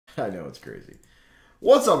I know, it's crazy.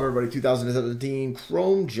 What's up, everybody? 2017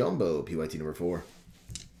 Chrome Jumbo, PYT number 4.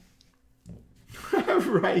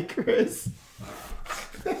 Right, Chris?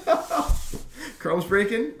 Chrome's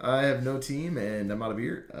breaking. I have no team, and I'm out of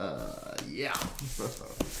beer. Yeah.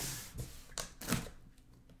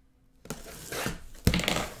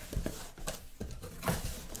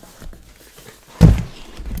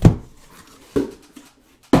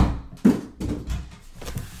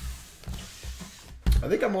 I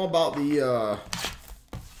think I'm all about the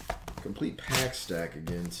complete pack stack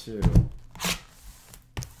again, too.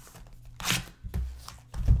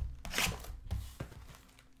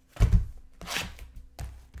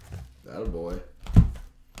 That a boy.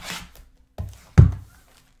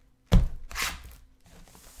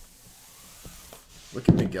 Look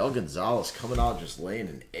at Miguel Gonzalez coming out just laying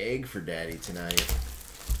an egg for Daddy tonight.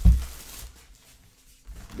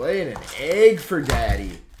 Laying an egg for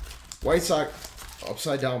Daddy. White Sox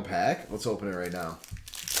upside down pack. Let's open it right now.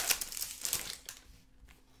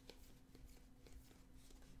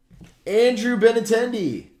 Andrew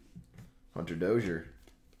Benintendi. Hunter Dozier.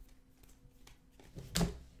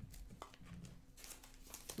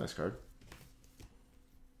 Nice card.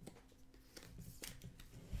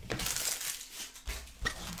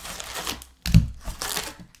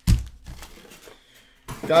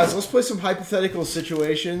 Guys, let's play some hypothetical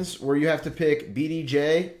situations where you have to pick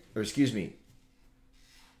BDJ, or excuse me,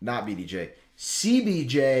 not BDJ,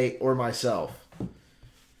 CBJ or myself.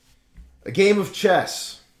 A game of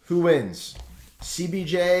chess. Who wins?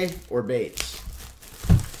 CBJ or Bates?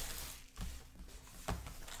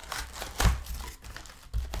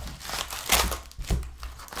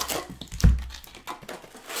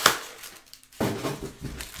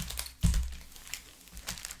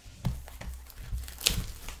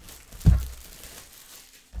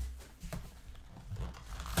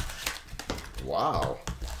 Wow.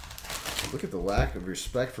 Look at the lack of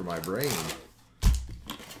respect for my brain.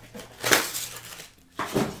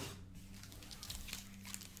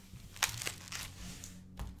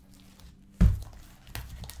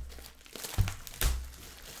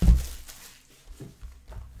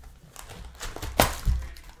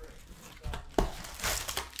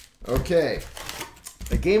 Okay.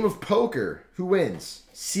 A game of poker. Who wins?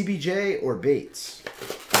 CBJ or Bates?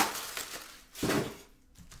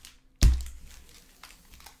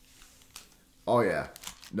 Oh, yeah.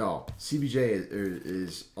 No. CBJ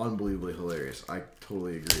is unbelievably hilarious. I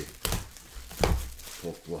totally agree.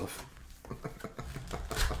 Both bluff.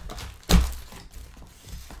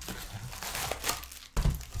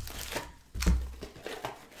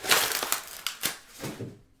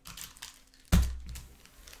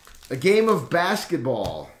 A game of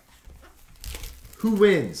basketball. Who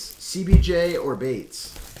wins? CBJ or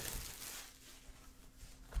Bates?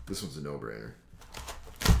 This one's a no-brainer.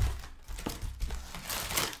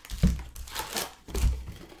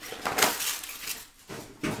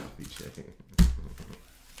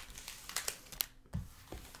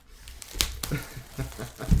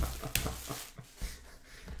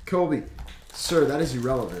 Kobe, sir, that is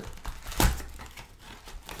irrelevant.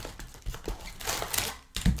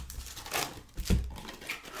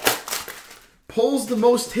 Pulls the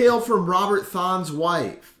most tail from Robert Hahn's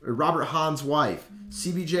wife,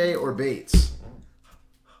 CBJ or Bates?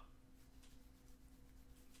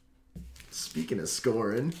 Speaking of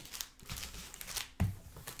scoring.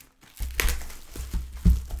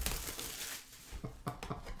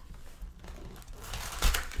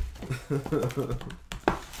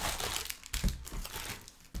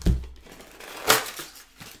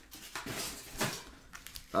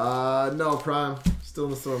 No, Prime. Still in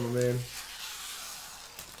the store, my man.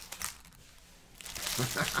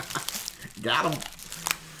 Got him.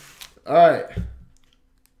 Alright.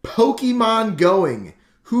 Pokemon going.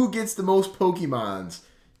 Who gets the most Pokemons?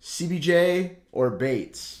 CBJ or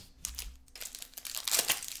Bates?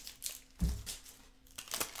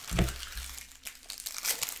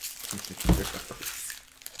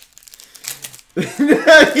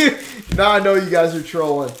 Now I know you guys are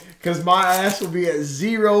trolling. Because my ass will be at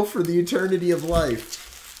 0 for the eternity of life.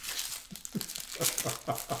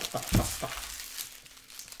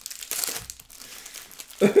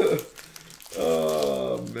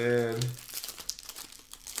 Oh, man.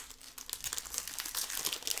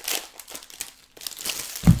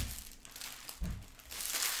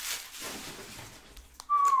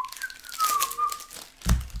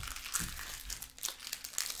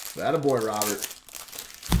 Attaboy, Robert.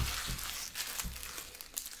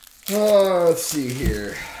 Let's see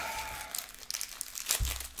here.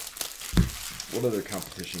 What other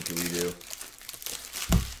competition can we do?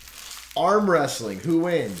 Arm wrestling. Who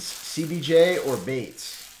wins? CBJ or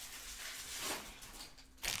Bates?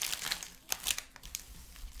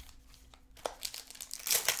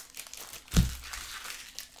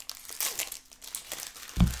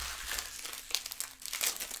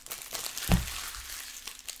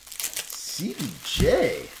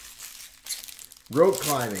 CBJ. Rope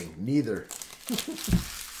climbing, neither.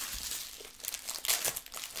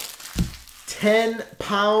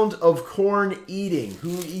 10-pound of corn eating.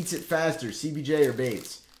 Who eats it faster, CBJ or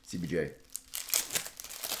Bates? CBJ.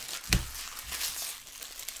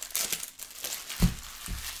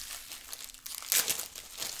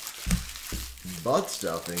 Butt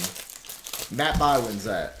stuffing. Matt Bywin's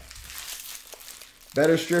that.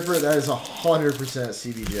 Better stripper, that is 100%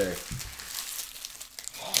 CBJ.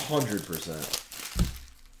 100%.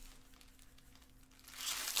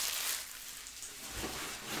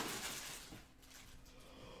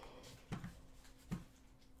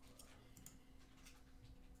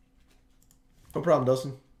 No problem,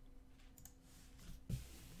 Dustin.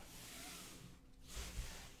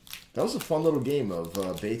 That was a fun little game of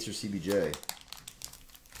Bates or CBJ.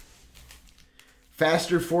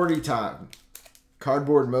 Faster 40 time.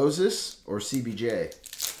 Cardboard Moses or CBJ?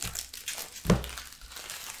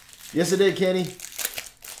 Yes, it did, Kenny.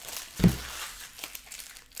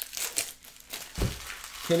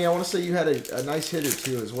 Kenny, I want to say you had a nice hit or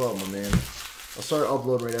two as well, my man. I'll start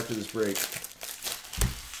uploading right after this break.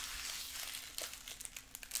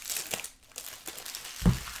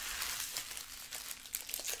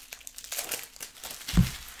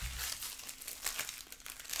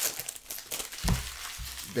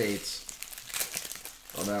 Bates.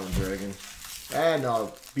 On that one, Dragon. And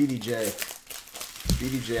no, BDJ.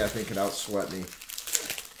 BDJ, I think, can outsweat me.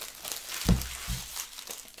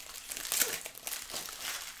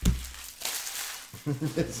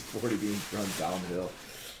 It's 40 being run downhill.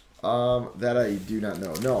 That I do not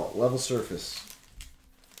know. No, level surface.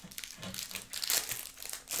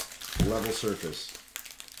 Level surface.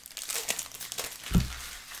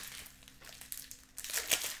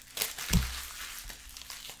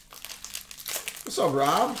 What's up,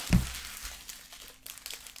 Rob?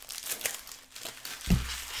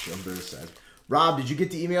 Rob, did you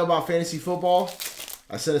get the email about fantasy football?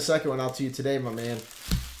 I sent a second one out to you today, my man.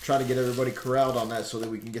 Trying to get everybody corralled on that so that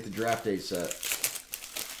we can get the draft date set.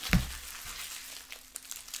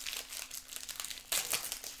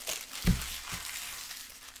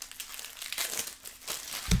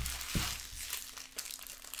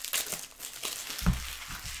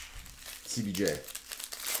 CBJ.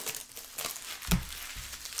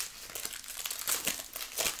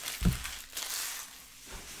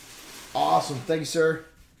 Awesome. Thank you, sir.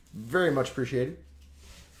 Very much appreciated.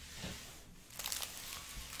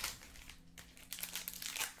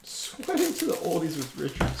 Sweating to the oldies with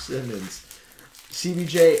Richard Simmons.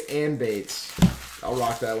 CBJ and Bates. I'll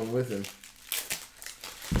rock that one with him.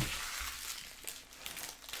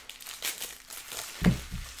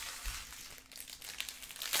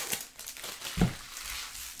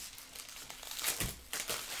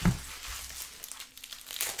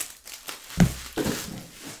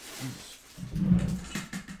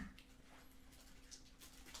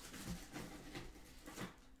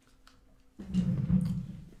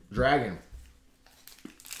 Dragon.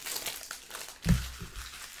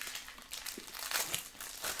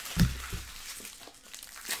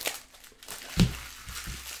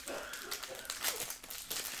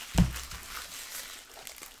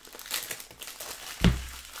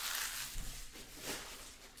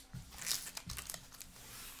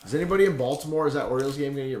 Is anybody in Baltimore? Is that Orioles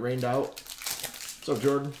game going to get rained out? What's up,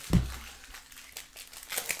 Jordan?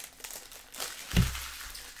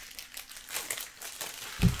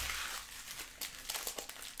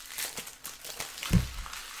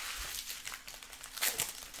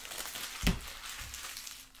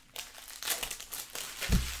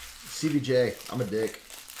 CBJ, I'm a dick.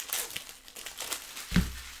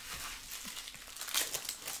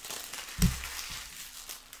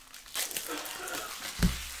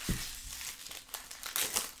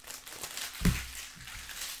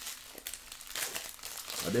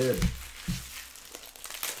 I did.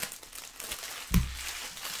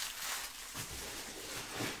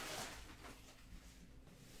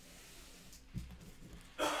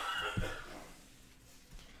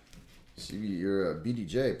 You're a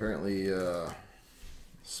BDJ, apparently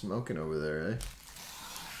smoking over there, eh?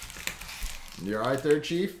 You alright there,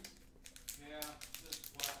 Chief? Yeah,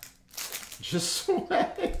 just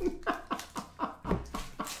sweating.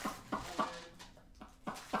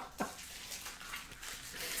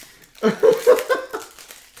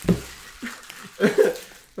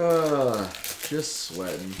 Just sweating. Just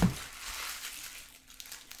sweating.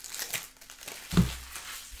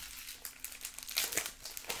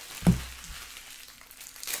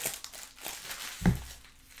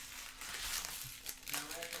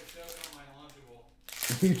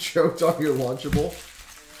 You choked on your Lunchable?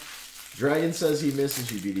 Dragon says he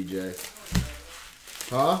misses you, BDJ.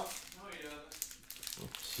 Huh? No, he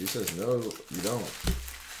doesn't. She says no, you don't.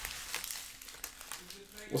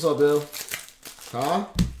 What's up, Bill? Huh?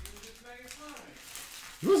 He was just making fun of me.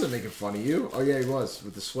 He wasn't making fun of you. Oh, yeah, he was.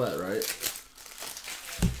 With the sweat, right?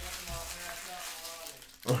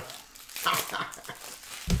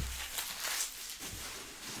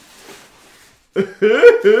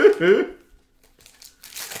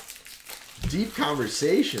 Deep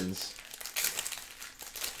conversations.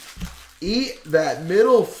 Eat that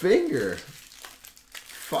middle finger.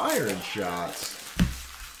 Firing shots.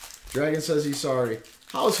 Dragon says he's sorry.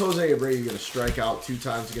 How is Jose Abreu going to strike out 2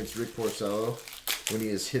 times against Rick Porcello when he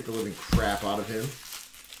has hit the living crap out of him?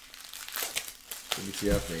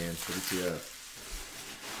 WTF, man. WTF.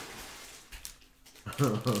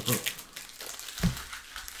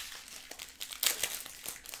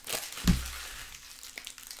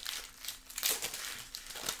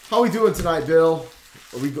 How we doing tonight, Bill?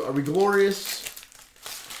 Are we glorious?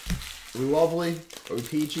 Are we lovely? Are we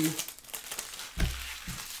peachy?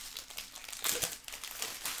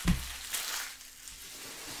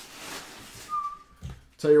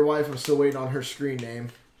 Tell your wife I'm still waiting on her screen name.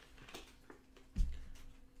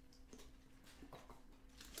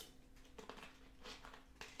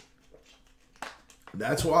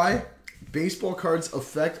 That's why baseball cards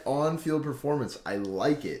affect on-field performance. I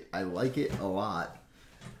like it. I like it a lot.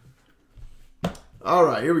 All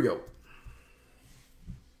right, here we go.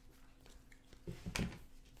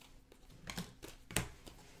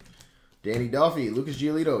 Danny Duffy, Lucas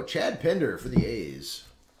Giolito, Chad Pender for the A's.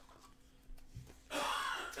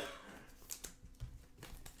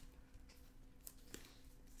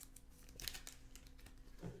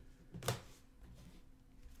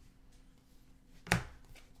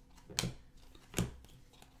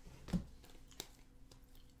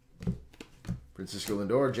 Francisco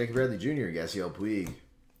Lindor, Jackie Bradley Jr., Yasiel Puig,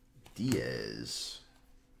 Diaz.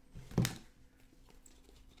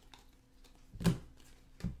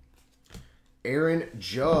 Aaron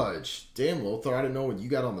Judge. Damn, Lothar, I didn't know what you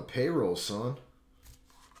got on the payroll, son.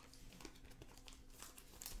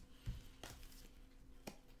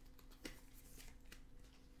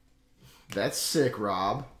 That's sick,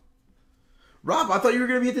 Rob. Rob, I thought you were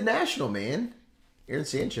going to be at the National, man. Aaron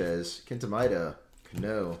Sanchez, Kenta Maeda,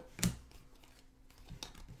 Cano.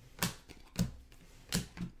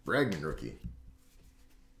 Bregman rookie.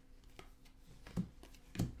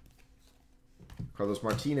 Carlos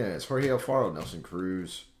Martinez, Jorge Alfaro, Nelson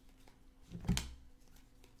Cruz.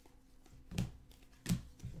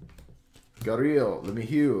 Gurriel,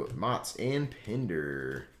 LeMahieu, Motts, and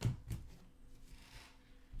Pinder.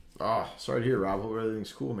 Oh, sorry to hear, Rob. Hope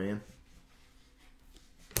everything's cool, man.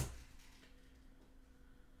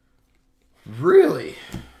 Really?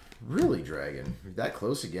 Really, Dragon? You're that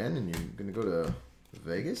close again, and you're going to go to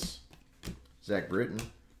Vegas? Zach Britton.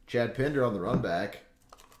 Chad Pender on the run back.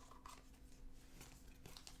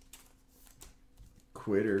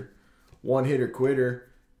 Quitter. One-hitter quitter.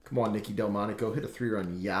 Come on, Nicky Delmonico. Hit a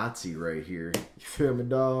 3-run Yahtzee right here. You feel me,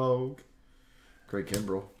 dog? Craig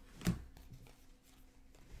Kimbrell.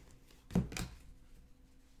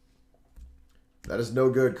 That is no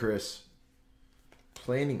good, Chris.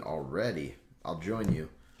 Planning already. I'll join you.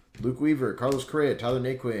 Luke Weaver, Carlos Correa, Tyler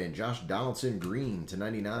Naquin, Josh Donaldson, Green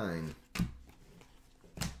 /99.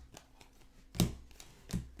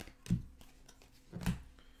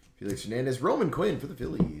 Felix Hernandez, Roman Quinn for the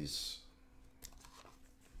Phillies.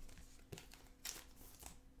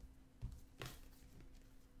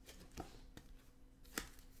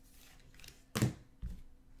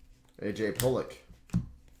 AJ Pollock.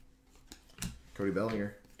 Cody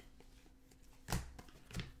Bellinger.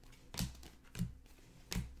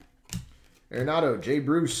 Arenado, Jay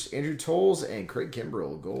Bruce, Andrew Tolles, and Craig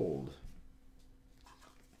Kimbrell, gold.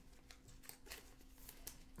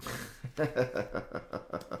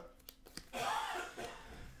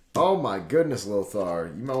 Oh my goodness,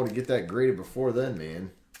 Lothar. You might want to get that graded before then,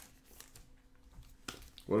 man.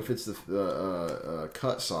 What if it's the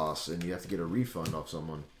cut sauce and you have to get a refund off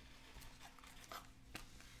someone?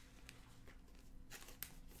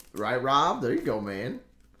 Right, Rob? There you go, man.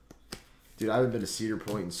 Dude, I haven't been to Cedar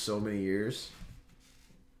Point in so many years.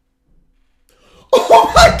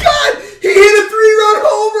 Oh my God! He hit a 3-run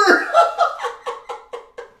homer!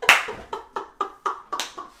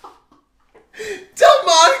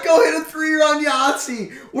 Delmonico hit a 3-run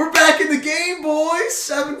Yahtzee. We're back in the game, boys.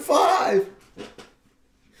 7-5.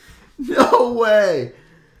 No way.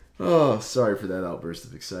 Oh, sorry for that outburst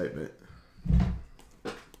of excitement.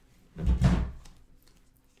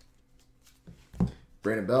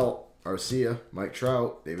 Brandon Belt, Arcia, Mike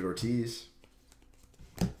Trout, David Ortiz.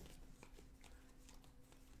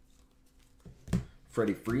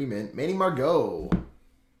 Freddie Freeman. Manny Margot.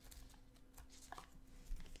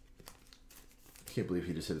 Can't believe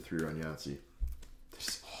he just hit a 3-run Yahtzee. This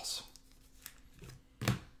is awesome.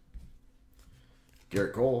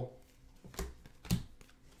 Garrett Cole.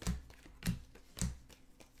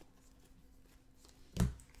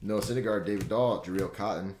 Noah Syndergaard, David Dahl, Jarrell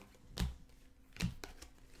Cotton.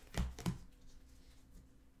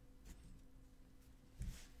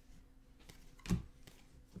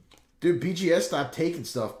 Dude, BGS stopped taking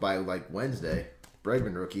stuff by like Wednesday.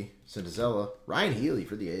 Bregman rookie. Santazella. Ryan Healy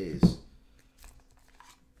for the A's.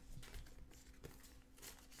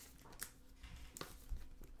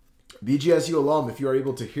 BGSU alum, if you are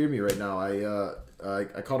able to hear me right now,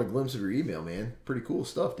 I caught a glimpse of your email, man. Pretty cool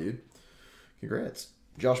stuff, dude. Congrats.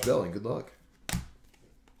 Josh Belling, good luck.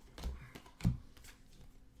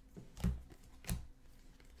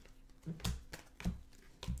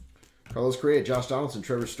 Carlos Correa, Josh Donaldson,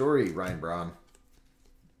 Trevor Story, Ryan Braun.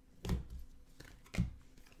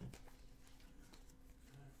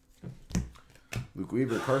 Luke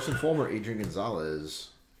Weaver, Carson Fulmer, Adrian Gonzalez.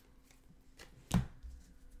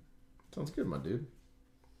 Sounds good, my dude.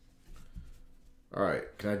 All right,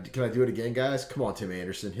 can I do it again, guys? Come on, Tim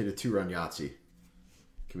Anderson, hit a 2-run Yahtzee.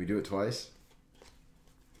 Can we do it twice?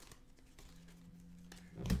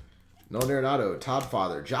 Nolan Arenado, Todd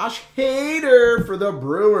Father, Josh Hader for the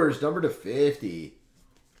Brewers, number /50.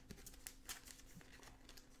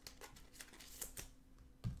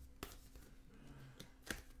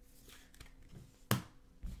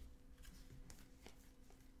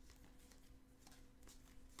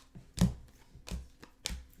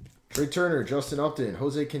 Trey Turner, Justin Upton,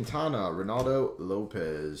 Jose Quintana, Ronaldo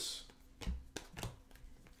Lopez.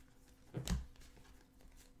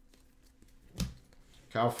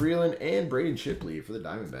 Kyle Freeland and Braden Shipley for the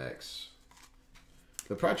Diamondbacks.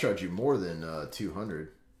 They'll probably charge you more than $200.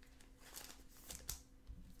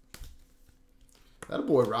 That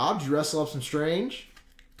boy, Rob. Did you wrestle up some strange?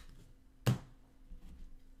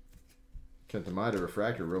 Kent Amida,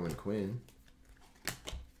 Refractor, Roman Quinn.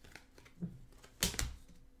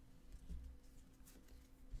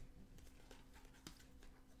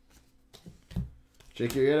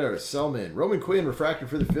 Jake Arrieta, Selman, Roman Quinn, Refractor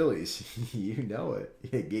for the Phillies. You know it.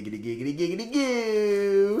 Giggity, giggity, giggity,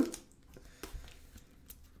 goo.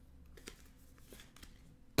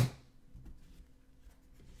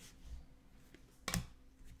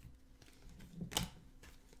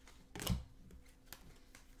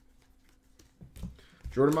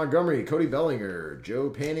 Jordan Montgomery, Cody Bellinger, Joe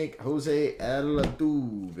Panic, Jose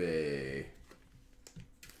Altuve.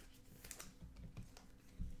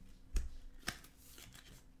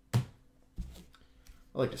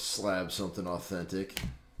 I like to slab something authentic.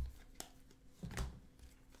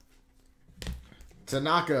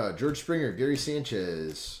 Tanaka, George Springer, Gary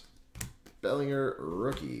Sanchez, Bellinger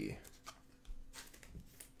rookie.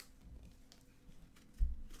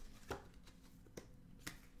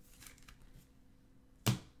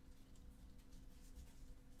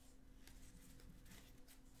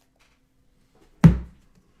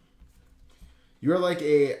 You're like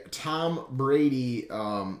a Tom Brady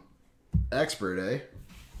expert, eh?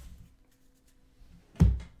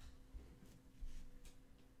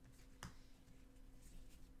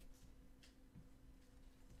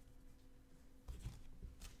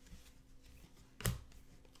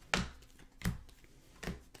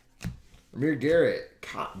 Amir Garrett,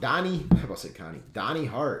 Donnie, how about I say Connie? Donnie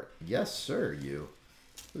Hart. Yes, sir, you.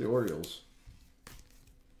 For the Orioles.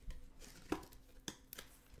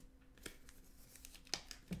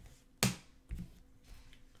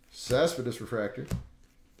 Cespedes Refractor.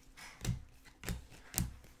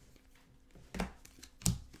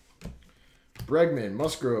 Bregman,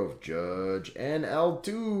 Musgrove, Judge, and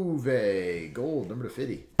Altuve. Gold, number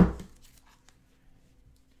 /50.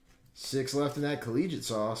 6 left in that collegiate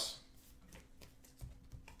sauce.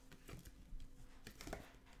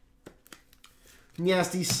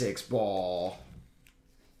 Nasty 6 ball.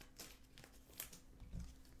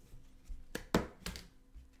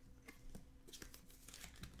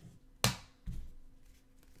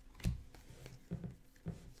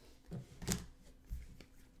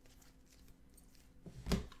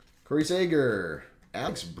 Corey Seager,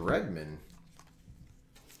 Alex Bregman.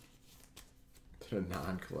 A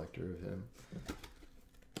non-collector of him.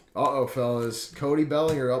 Uh-oh, fellas. Cody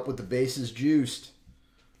Bellinger up with the bases juiced.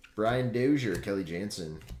 Brian Dozier, Kelly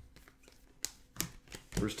Jansen.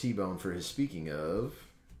 Where's T-Bone for his speaking of?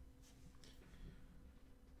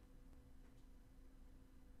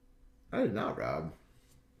 I did not, Rob.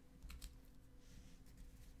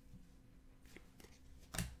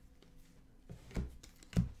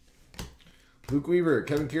 Luke Weaver,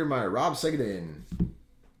 Kevin Kiermaier, Rob Segedin.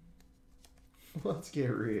 Let's get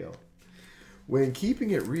real. When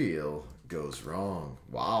keeping it real goes wrong.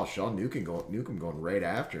 Wow, Sean Newcomb going right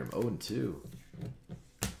after him. 0-2.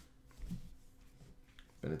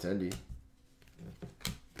 Benintendi.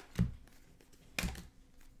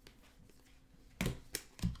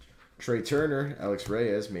 Trey Turner, Alex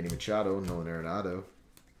Reyes, Manny Machado, Nolan Arenado.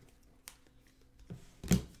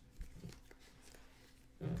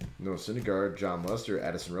 Noah Syndergaard, John Lester,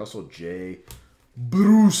 Addison Russell, Jay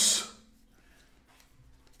Bruce.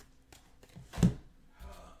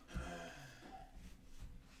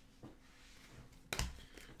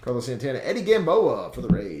 Carlos Santana, Eddie Gamboa for the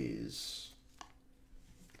Rays.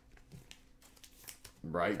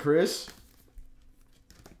 Right, Chris?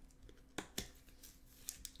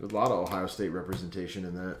 There's a lot of Ohio State representation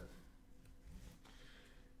in that.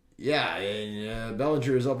 Yeah, and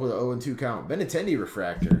Bellinger is up with an 0-2 count. Benintendi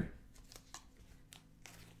refractor.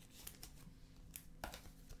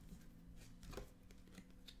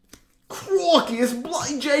 Crocky, it's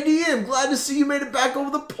Bloody JDM. Glad to see you made it back over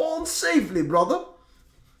the pond safely, brother.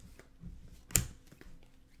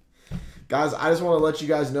 Guys, I just want to let you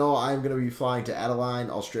guys know I'm going to be flying to Adeline,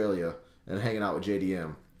 Australia, and hanging out with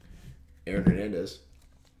JDM. Aaron Hernandez.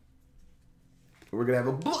 We're going to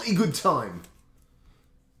have a bloody good time.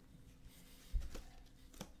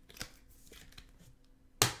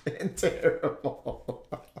 And terrible.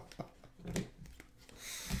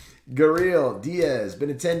 Gurriel, Diaz,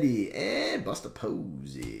 Benintendi, and Busta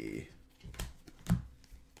Posey.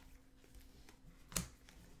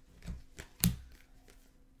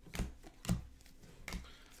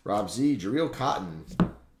 Rob Z, Jareel Cotton.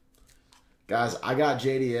 Guys, I got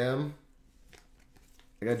JDM.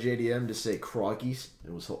 I got JDM to say Crockies.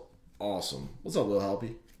 It was awesome. What's up, Lil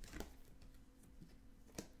Helpy?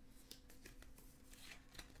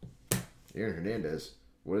 Aaron Hernandez.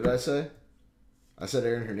 What did I say? I said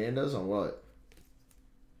Aaron Hernandez on what?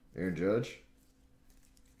 Aaron Judge?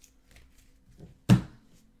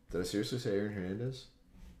 Did I seriously say Aaron Hernandez?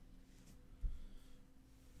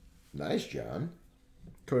 Nice, John.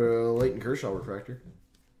 Leighton Kershaw refractor.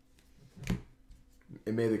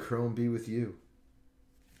 And may the chrome be with you.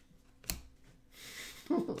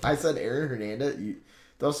 I said Aaron Hernandez.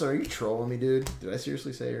 Dawson, are you trolling me, dude? Did I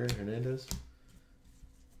seriously say Aaron Hernandez?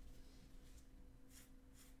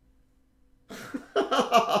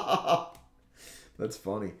 That's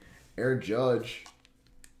funny. Aaron Judge.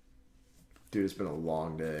 Dude, it's been a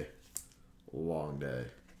long day. Long day.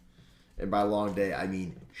 And by long day, I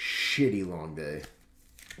mean shitty long day.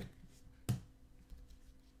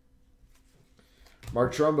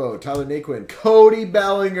 Mark Trumbo, Tyler Naquin, Cody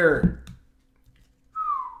Bellinger.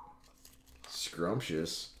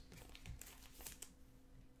 Scrumptious.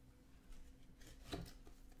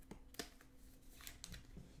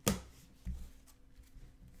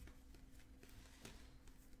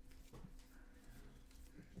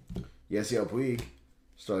 Yasiel Puig,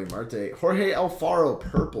 Starling Marte, Jorge Alfaro,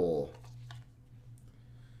 purple.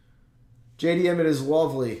 JDM, it is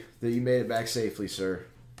lovely that you made it back safely, sir.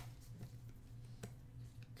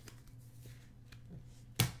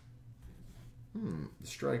 The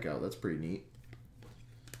strikeout, that's pretty neat.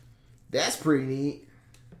 That's pretty neat.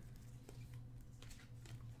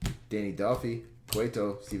 Danny Duffy,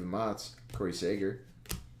 Cueto, Steven Matz, Corey Seager.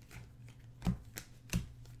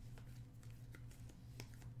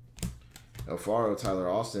 Alfaro, Tyler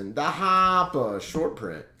Austin. The Hoppa, short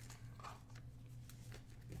print.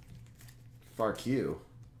 Far Q.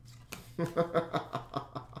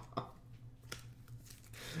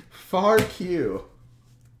 Far Q.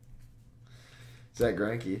 Is that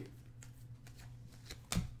Greinke?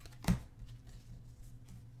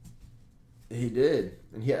 He did.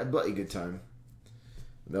 And he had a bloody good time.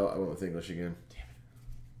 No, I went with English again. Damn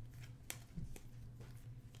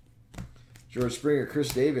it. George Springer, Chris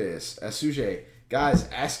Davis, Asuje. Guys,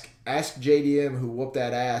 ask JDM who whooped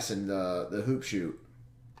that ass in the hoop shoot.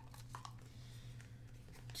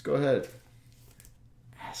 Just go ahead.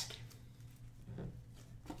 Ask him.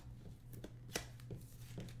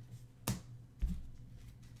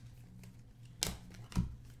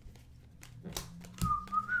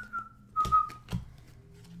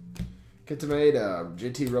 Kentameda,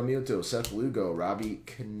 JT Realmuto, Seth Lugo, Robbie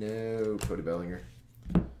Cano, Cody Bellinger.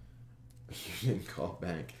 You didn't call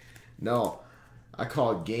bank. No, I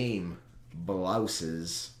called game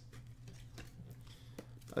blouses.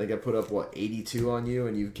 I think I put up, what, 82 on you,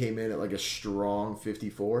 and you came in at like a strong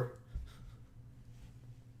 54?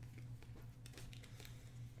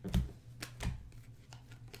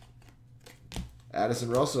 Addison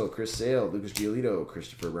Russell, Chris Sale, Lucas Giolito,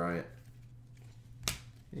 Christopher Bryant.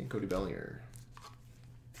 And Cody Bellinger.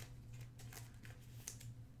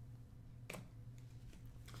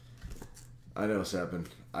 I know, Seppin.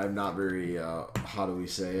 I'm not very, how do we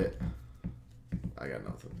say it? I got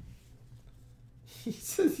nothing. He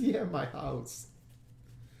says, yeah, my house.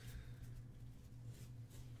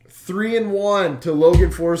 3-1 to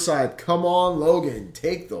Logan Forsythe. Come on, Logan.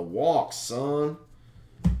 Take the walk, son.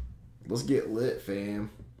 Let's get lit,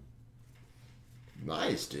 fam.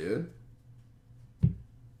 Nice, dude. Are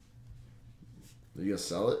you going to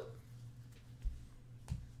sell it?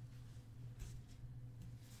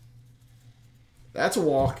 That's a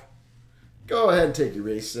walk. Go ahead and take your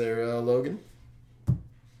race there, Logan.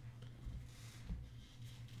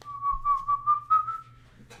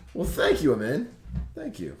 Well, thank you, Amin.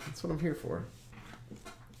 Thank you. That's what I'm here for.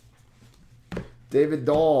 David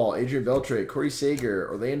Dahl, Adrian Beltre, Corey Sager,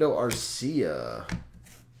 Orlando Arcia.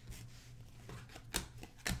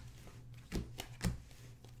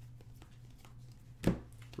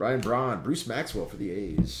 Ryan Braun, Bruce Maxwell for the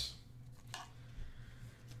A's.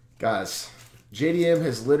 Guys, JDM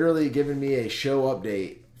has literally given me a show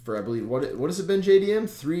update for, I believe, what has it been, JDM?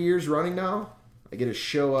 3 years running now? I get a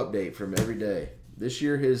show update from every day. This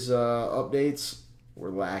year, his updates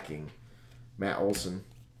were lacking. Matt Olson.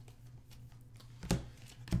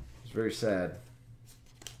 It's very sad.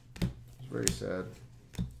 It's very sad.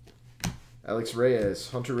 Alex Reyes,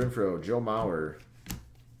 Hunter Renfroe, Joe Mauer.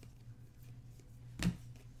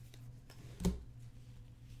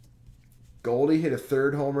 Goldie hit a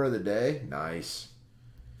 3rd homer of the day. Nice.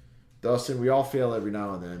 Dustin, we all fail every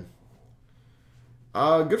now and then.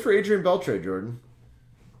 Good for Adrian Beltre, Jordan.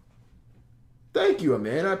 Thank you,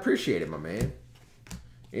 man. I appreciate it, my man.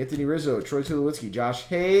 Anthony Rizzo, Troy Tulowitzki, Josh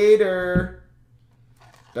Hader.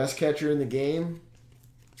 Best catcher in the game.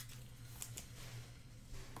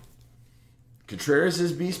 Contreras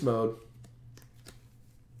is beast mode.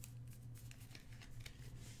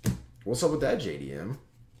 What's up with that, JDM?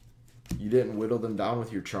 You didn't whittle them down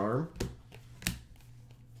with your charm?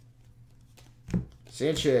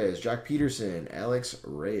 Sanchez, Jack Peterson, Alex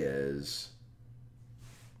Reyes,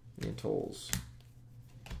 and Tolles.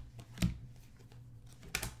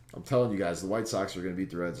 I'm telling you guys, the White Sox are going to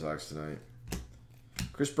beat the Red Sox tonight.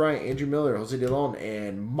 Chris Bryant, Andrew Miller, Jose De Leon,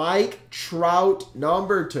 and Mike Trout,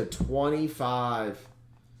 number to 25.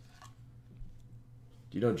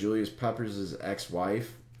 Do you know Julius Peppers'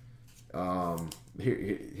 ex-wife?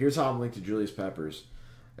 Here's how I'm linked to Julius Peppers.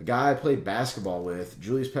 A guy I played basketball with,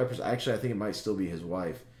 Julius Peppers, actually I think it might still be his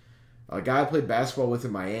wife. A guy I played basketball with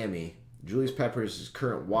in Miami, Julius Peppers'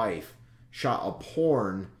 current wife, shot a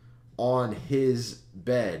porn on his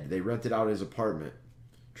bed. They rented out his apartment.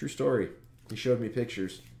 True story. He showed me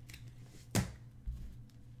pictures.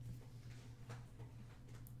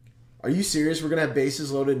 Are you serious? We're going to have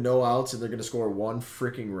bases loaded, no outs, and they're going to score 1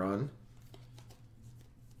 freaking run?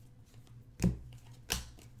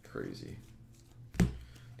 Crazy.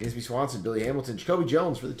 Dansby Swanson, Billy Hamilton, Jacoby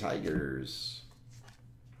Jones for the Tigers.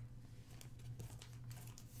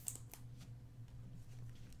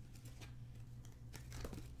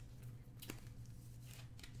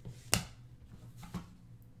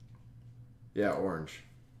 Yeah, orange.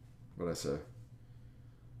 What'd I say?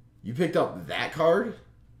 You picked up that card?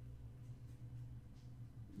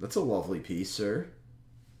 That's a lovely piece, sir.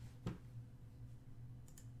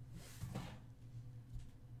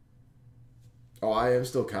 Oh, I am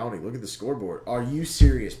still counting. Look at the scoreboard. Are you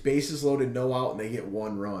serious? Bases loaded, no out, and they get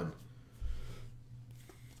 1 run.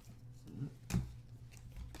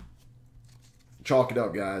 Chalk it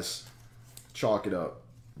up, guys. Chalk it up.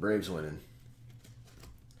 Braves winning.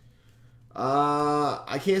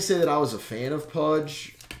 I can't say that I was a fan of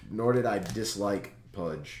Pudge, nor did I dislike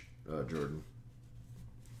Pudge, Jordan.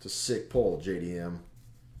 It's a sick pull, JDM.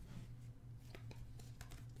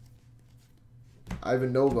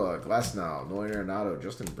 Ivan Nova, Glasnow, Nolan Arenado,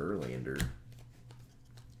 Justin Verlander.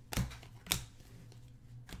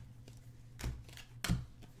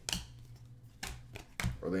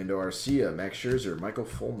 Orlando Arcia, Max Scherzer, Michael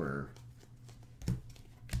Fulmer.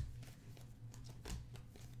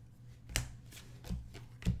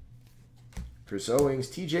 Chris Owings,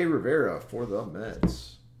 TJ Rivera for the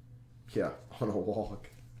Mets. Yeah, on a walk.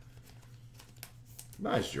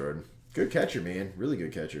 Nice, Jordan. Good catcher, man. Really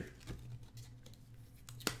good catcher.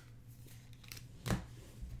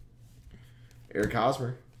 Eric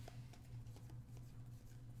Hosmer.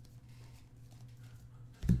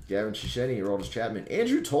 Gavin Chishenny, Aroldis Chapman.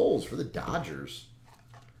 Andrew Tolles for the Dodgers.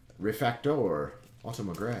 Refactor,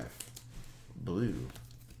 Automograph. Blue.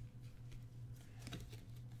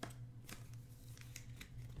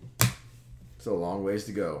 Still a long ways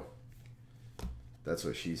to go. That's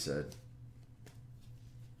what she said.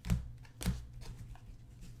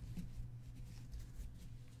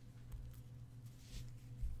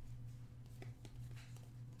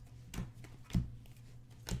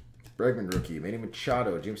 Bregman rookie. Manny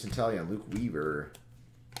Machado. Jameson Taillon. Luke Weaver.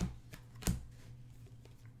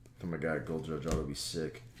 Oh my god, Gold Judge Auto would be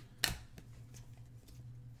sick.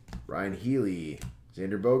 Ryan Healy.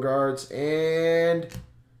 Xander Bogaerts. And...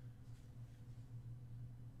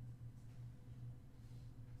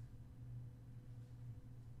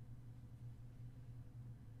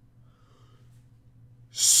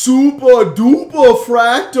 Super Duper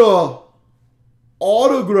Fractor.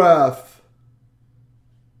 Autograph.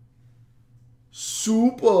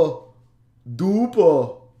 Super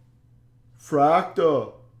Duper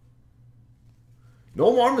Fractor.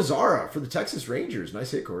 Nomar Mazara for the Texas Rangers.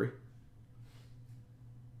 Nice hit, Corey.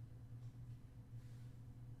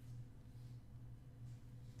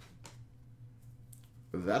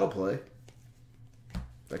 That'll play.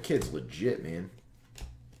 That kid's legit, man.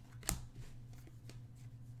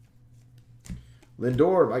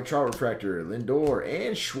 Lindor, Mike Trout refractor. Lindor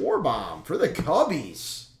and Schwarbaum for the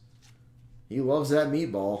Cubbies. He loves that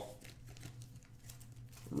meatball.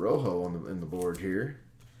 Rojo in the board here.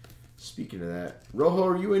 Speaking of that, Rojo,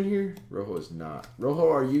 are you in here? Rojo is not.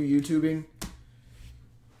 Rojo, are you YouTubing?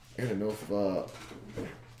 I don't know if where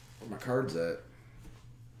my card's at.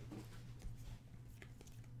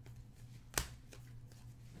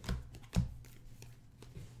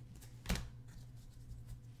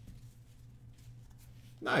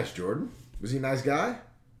 Nice, Jordan. Was he a nice guy?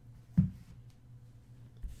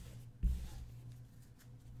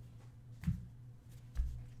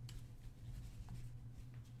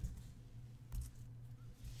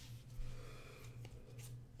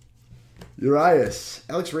 Urias.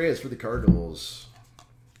 Alex Reyes for the Cardinals.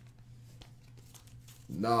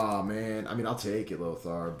 Nah, man. I mean, I'll take it,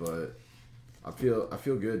 Lothar, but I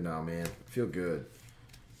feel good now, man. I feel good.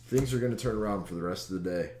 Things are going to turn around for the rest of the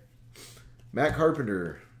day. Matt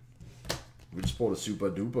Carpenter. We just pulled a Super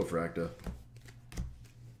Duper Fracta.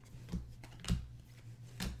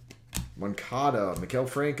 Moncada. Maikel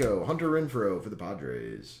Franco. Hunter Renfroe for the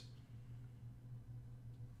Padres.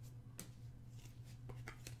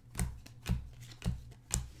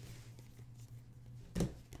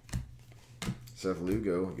 Seth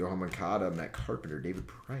Lugo, Johan Moncada, Matt Carpenter, David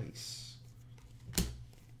Price.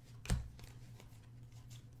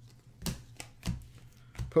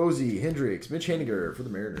 Posey, Hendricks, Mitch Haniger for the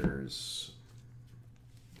Mariners.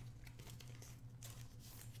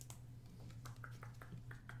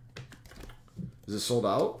 Is it sold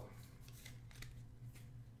out?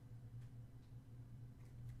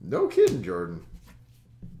 No kidding, Jordan.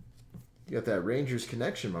 You got that Rangers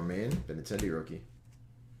connection, my man. Benintendi rookie.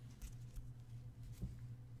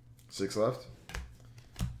 6 left.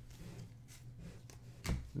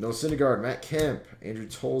 No Syndergaard, Matt Kemp, Andrew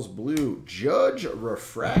Tolles blue, Judge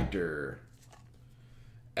refractor.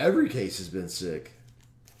 Every case has been sick.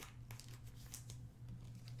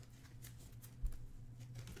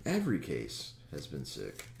 Every case has been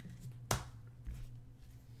sick.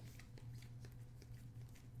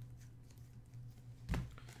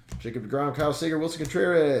 Jacob DeGrom, Kyle Seager, Wilson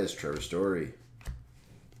Contreras, Trevor Story.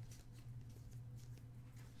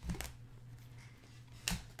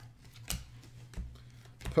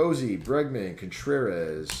 Posey, Bregman,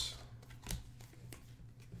 Contreras.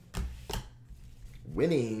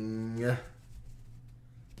 Winning.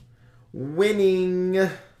 Winning.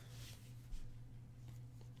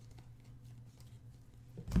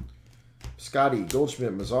 Scotty,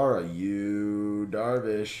 Goldschmidt, Mazzara, you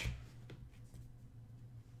Darvish.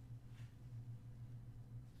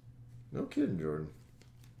 No kidding, Jordan.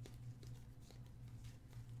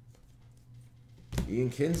 Ian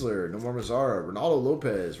Kinsler, Nomar Mazara, Ronaldo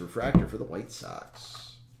Lopez, refractor for the White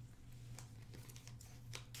Sox.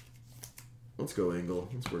 Let's go, Engel.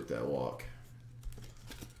 Let's work that walk.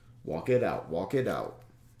 Walk it out. Walk it out.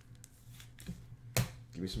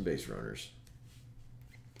 Give me some base runners.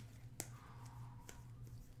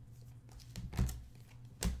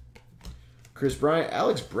 Chris Bryant,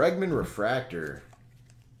 Alex Bregman, refractor.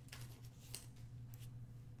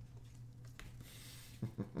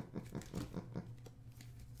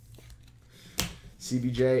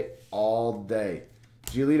 CBJ all day.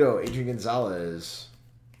 Giolito, Adrian Gonzalez.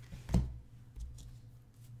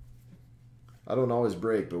 I don't always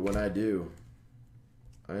break, but when I do,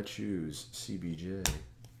 I choose CBJ.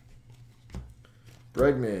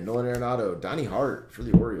 Bregman, Nolan Arenado, Donnie Hart for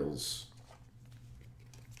the Orioles.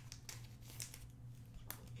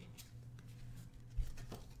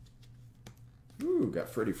 Ooh, got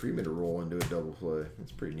Freddie Freeman to roll into a double play.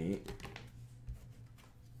 That's pretty neat.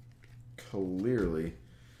 Clearly.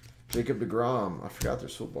 Jacob DeGrom. I forgot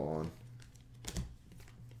there's football on.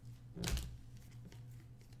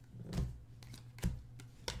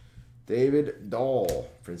 David Dahl,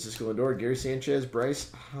 Francisco Lindor, Gary Sanchez,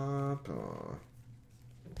 Bryce Harper.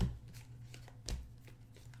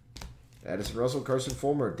 Addison Russell, Carson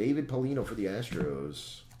Fulmer, David Paulino for the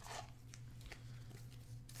Astros.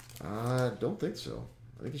 I don't think so.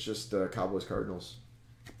 I think it's just Cowboys Cardinals.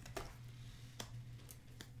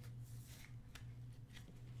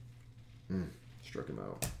 Struck him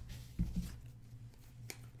out.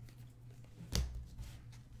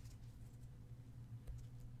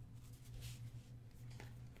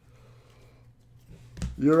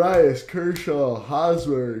 Urias, Kershaw,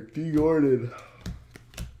 Hosmer, D. Gordon.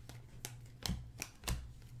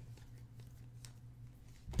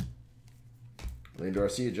 Lane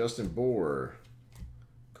Garcia, Justin Bohr,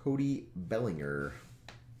 Cody Bellinger.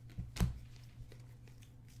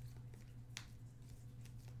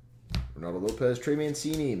 Ronaldo Lopez, Trey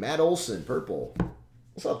Mancini, Matt Olson, purple.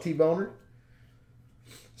 What's up, T-Boner?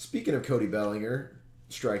 Speaking of Cody Bellinger,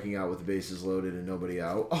 striking out with the bases loaded and nobody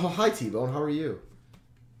out. Oh, hi, T-Bone. How are you?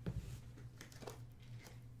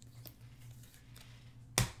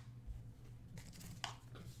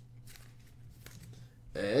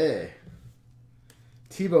 Hey.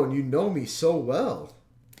 T-Bone, you know me so well.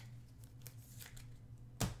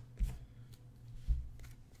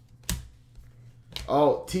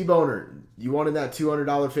 Oh, T-Boner, you won in that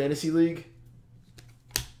 $200 fantasy league?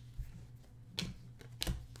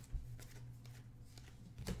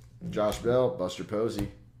 Josh Bell, Buster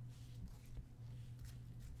Posey.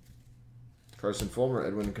 Carson Fulmer,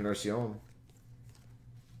 Edwin Encarnacion.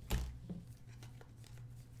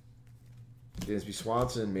 Dansby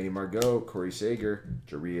Swanson, Manny Margot, Corey Sager,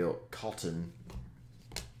 Jareel Carlton.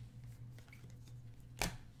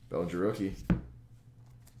 Bellinger rookie.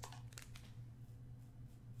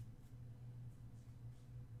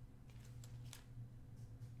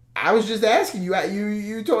 I was just asking you.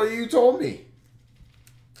 You told me.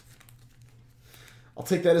 I'll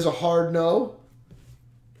take that as a hard no.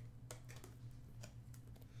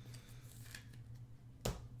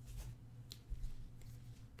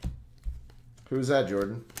 Who's that,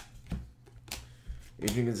 Jordan?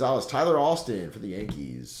 Adrian Gonzalez, Tyler Austin for the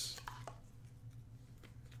Yankees.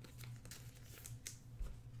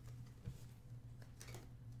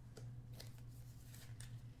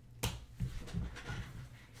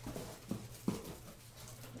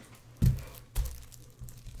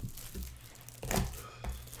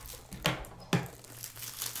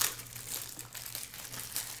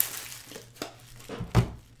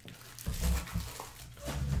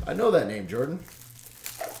 I know that name, Jordan.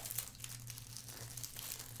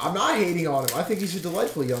 I'm not hating on him. I think he's a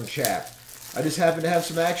delightful young chap. I just happen to have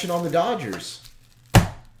some action on the Dodgers.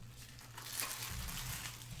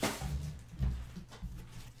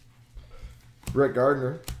 Brett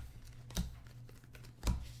Gardner.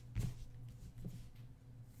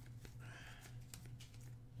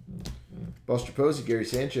 Buster Posey, Gary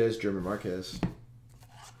Sanchez, German Marquez.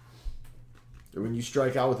 When you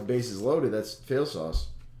strike out with the bases loaded, that's fail sauce.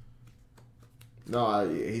 No,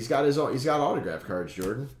 he's got his own. He's got autograph cards,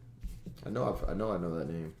 Jordan. I know that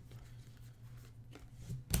name.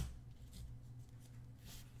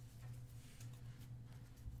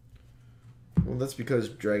 Well, that's because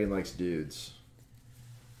Dragon likes dudes.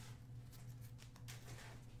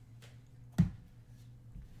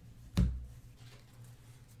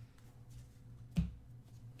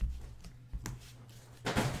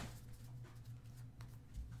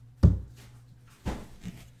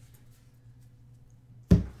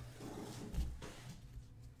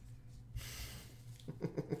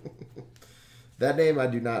 That name I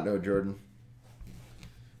do not know, Jordan.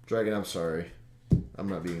 Dragon, I'm sorry. I'm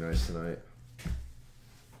not being nice tonight.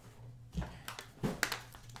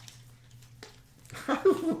 I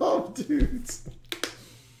love dudes.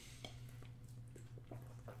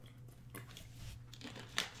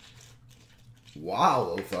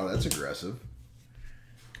 Wow, Lothar, that's aggressive.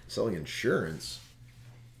 Selling insurance.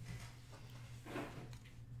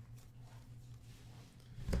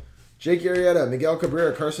 Jake Arrieta, Miguel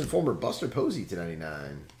Cabrera, Carson Fulmer, Buster Posey to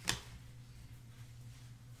 99.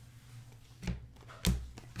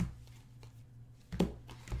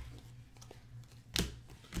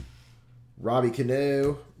 Robbie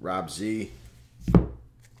Cano, Rob Z.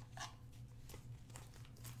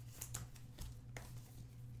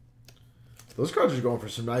 Those cards are going for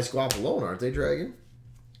some nice guapolone, aren't they, Dragon?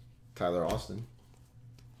 Tyler Austin.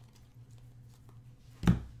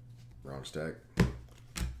 Wrong stack.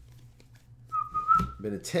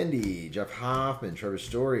 Benintendi, Jeff Hoffman, Trevor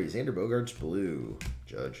Story, Xander Bogaerts, blue.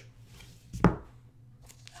 Judge.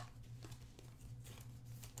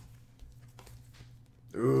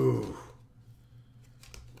 Ooh.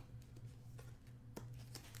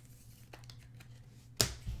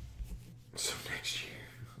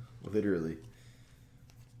 Literally.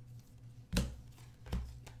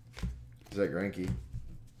 Is that Greinke?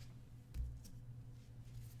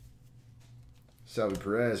 Salvi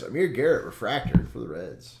Perez. Amir Garrett, refractor for the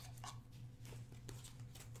Reds.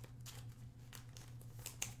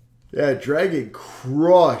 Yeah, Dragon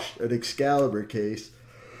crushed an Excalibur case.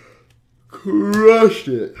 Crushed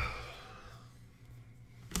it.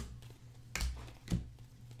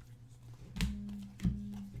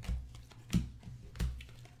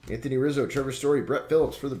 Anthony Rizzo, Trevor Story, Brett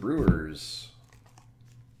Phillips for the Brewers.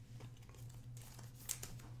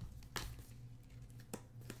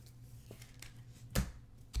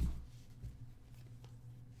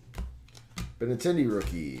 Benintendi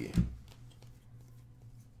rookie.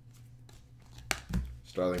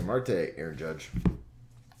 Starling Marte, Aaron Judge.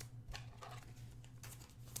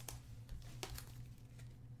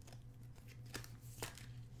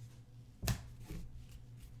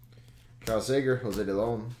 Kyle Sager, Jose De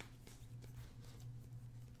Leon.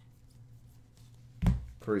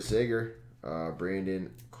 Corey Sager,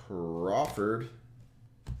 Brandon Crawford,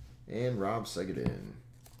 and Rob Segedin.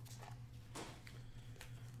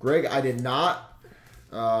 Greg, I did not.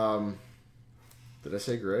 Did I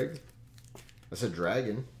say Greg? I said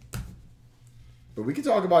Dragon. But we can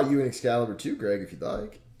talk about you and Excalibur too, Greg, if you'd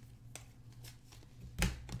like.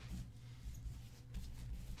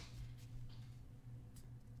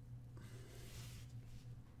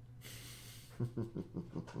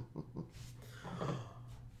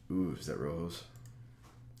 Ooh, is that Rose?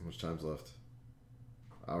 How much time's left?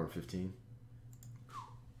 Hour 15.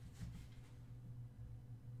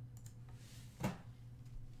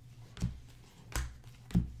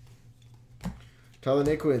 Tyler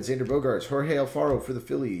Naquin, Xander Bogaerts, Jorge Alfaro for the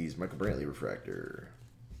Phillies, Michael Brantley refractor.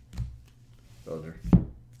 Bellinger.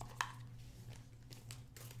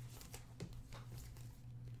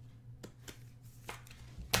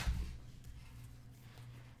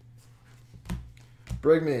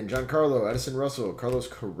 Bregman, Giancarlo, Addison Russell, Carlos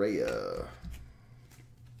Correa.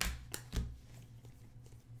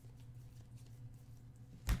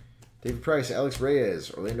 David Price, Alex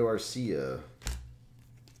Reyes, Orlando Arcia.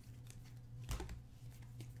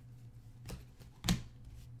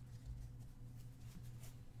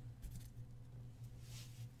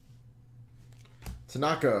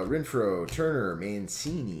 Tanaka, Renfroe, Turner,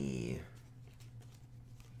 Mancini.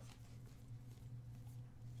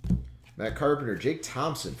 Matt Carpenter, Jake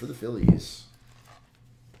Thompson for the Phillies.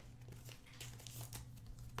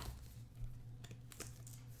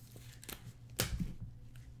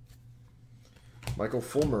 Michael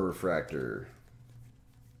Fulmer, refractor.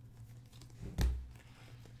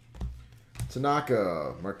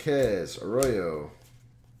 Tanaka, Marquez, Arroyo.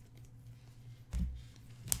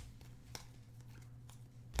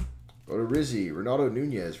 Odorizzi, Ronaldo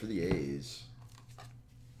Nunez for the A's.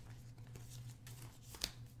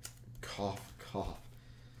 Cough, cough.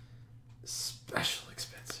 Special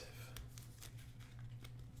expensive.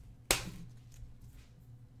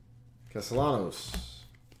 Castellanos.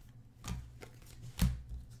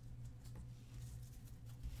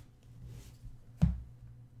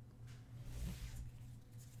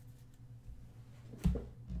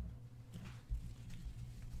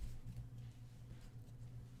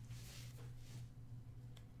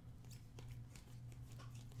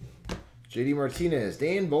 JD Martinez,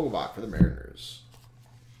 Dan Vogelbach for the Mariners.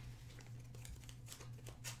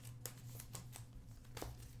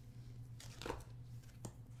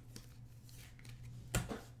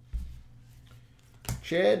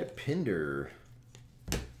 Chad Pinder.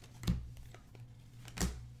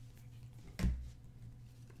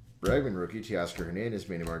 Bregman rookie, Teoscar Hernandez,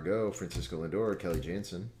 Manny Margot, Francisco Lindor, Kelly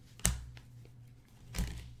Jansen.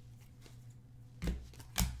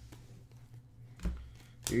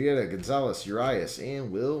 Urieta, Gonzalez, Urias, and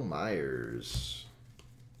Will Myers.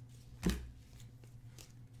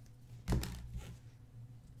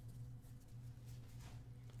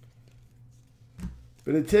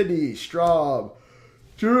 Benintendi, Straub,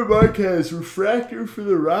 German Marquez, refractor for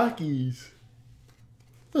the Rockies.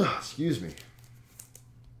 Oh, excuse me.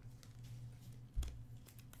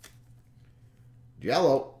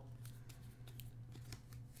 Yellow.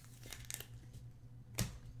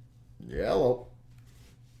 Yellow.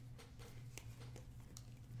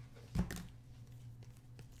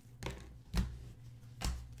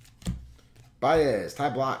 Baez, Ty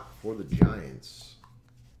Block for the Giants.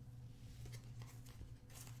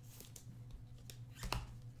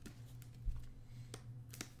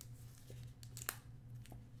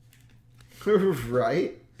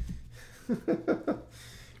 Right?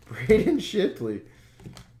 Braden Shipley.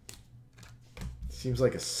 Seems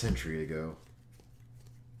like a century ago.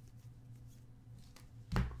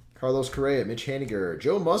 Carlos Correa, Mitch Haniger,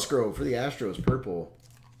 Joe Musgrove for the Astros, purple.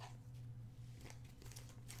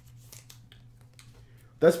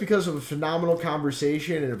 That's because of a phenomenal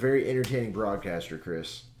conversation and a very entertaining broadcaster,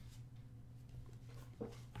 Chris.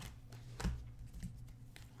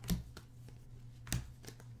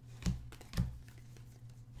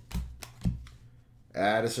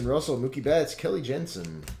 Addison Russell, Mookie Betts, Kelly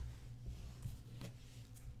Jensen.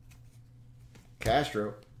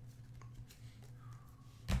 Castro.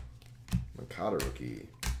 Makata rookie.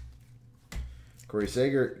 Corey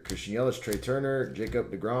Seager, Christian Yelich, Trey Turner,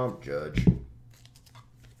 Jacob deGrom, Judge.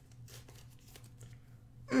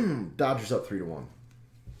 Dodgers up 3-1.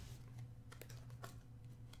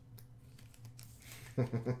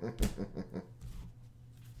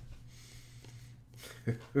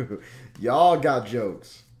 Y'all got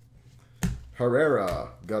jokes.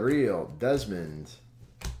 Herrera, Gurriel, Desmond.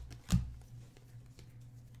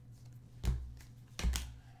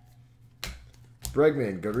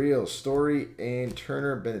 Bregman, Gurriel, Story, and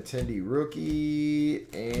Turner, Benintendi rookie.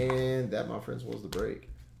 And that, my friends, was the break.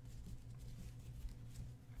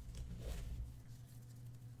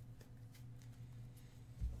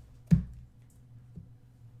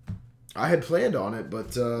 I had planned on it,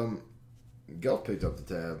 but Gelf picked up the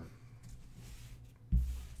tab.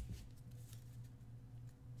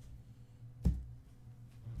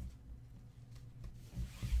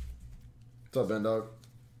 What's up, Ben Dog?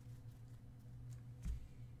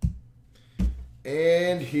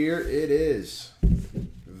 And here it is.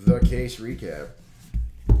 The case recap.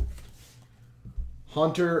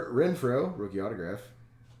 Hunter Renfroe, rookie autograph.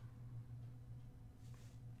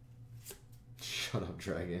 Shut up,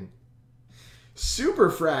 Dragon.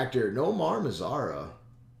 Superfractor, Nomar Mazara.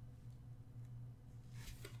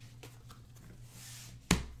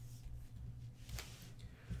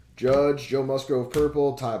 Judge, Joe Musgrove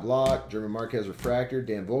purple, Ty Block, German Marquez refractor,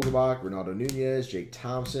 Dan Vogelbach, Ronaldo Nunez, Jake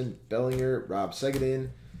Thompson, Bellinger, Rob Segedin,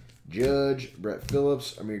 Judge, Brett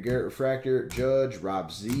Phillips, Amir Garrett refractor, Judge,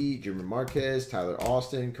 Rob Z, German Marquez, Tyler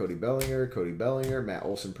Austin, Cody Bellinger, Matt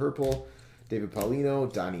Olson purple, David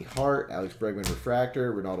Paulino, Donnie Hart, Alex Bregman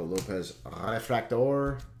refractor, Ronaldo Lopez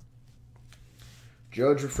refractor,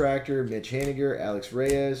 Judge refractor, Mitch Haniger, Alex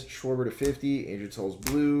Reyes, Schwarber to 50, Andrew Tolles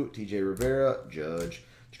blue, TJ Rivera, Judge,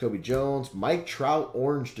 Jacoby Jones, Mike Trout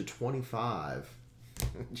orange to 25,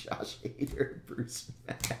 Josh Hader, Bruce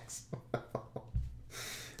Max,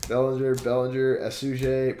 Bellinger,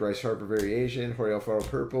 Asuje, Bryce Harper variation, Jorge Alfaro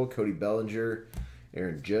purple, Cody Bellinger,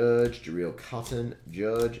 Aaron Judge, Jarrell Cotton,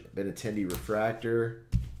 Judge, Benintendi refractor,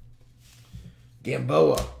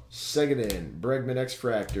 Gamboa, Segedin, Bregman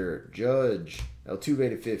X-Fractor, Judge, Altuve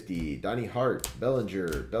to 50, Donnie Hart,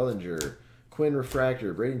 Bellinger, Quinn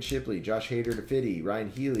refractor, Braden Shipley, Josh Hader to 50, Ryan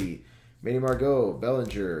Healy, Manny Margot,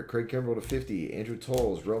 Bellinger, Craig Kimbrell to 50, Andrew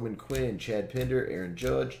Tolles, Roman Quinn, Chad Pinder, Aaron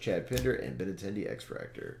Judge, Chad Pinder, and Benintendi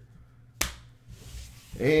X-Fractor.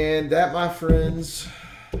 And that, my friends,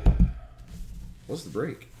 was the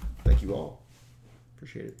break. Thank you all.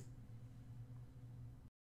 Appreciate it.